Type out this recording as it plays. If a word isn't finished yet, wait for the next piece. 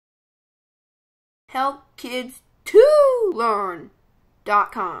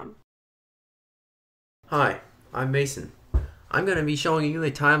HelpKidsToLearn.com. Hi, I'm Mason. I'm going to be showing you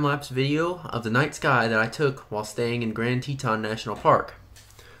a time-lapse video of the night sky that I took while staying in Grand Teton National Park.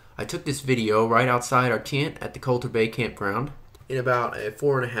 I took this video right outside our tent at the Coulter Bay campground in about a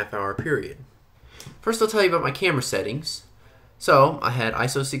 4.5 hour period. First I'll tell you about my camera settings. So I had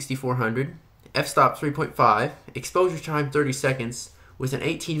ISO 6400, f-stop 3.5, exposure time 30 seconds with an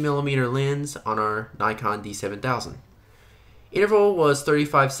 18mm lens on our Nikon D7000. Interval was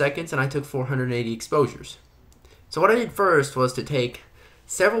 35 seconds and I took 480 exposures. So what I did first was to take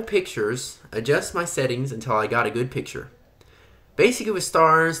several pictures, adjust my settings until I got a good picture. Basically with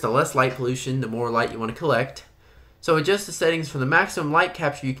stars, the less light pollution, the more light you want to collect. So adjust the settings for the maximum light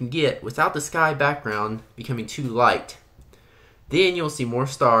capture you can get without the sky background becoming too light. Then you'll see more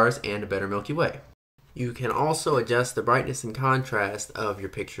stars and a better Milky Way. You can also adjust the brightness and contrast of your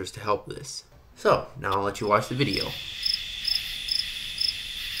pictures to help this. So now I'll let you watch the video.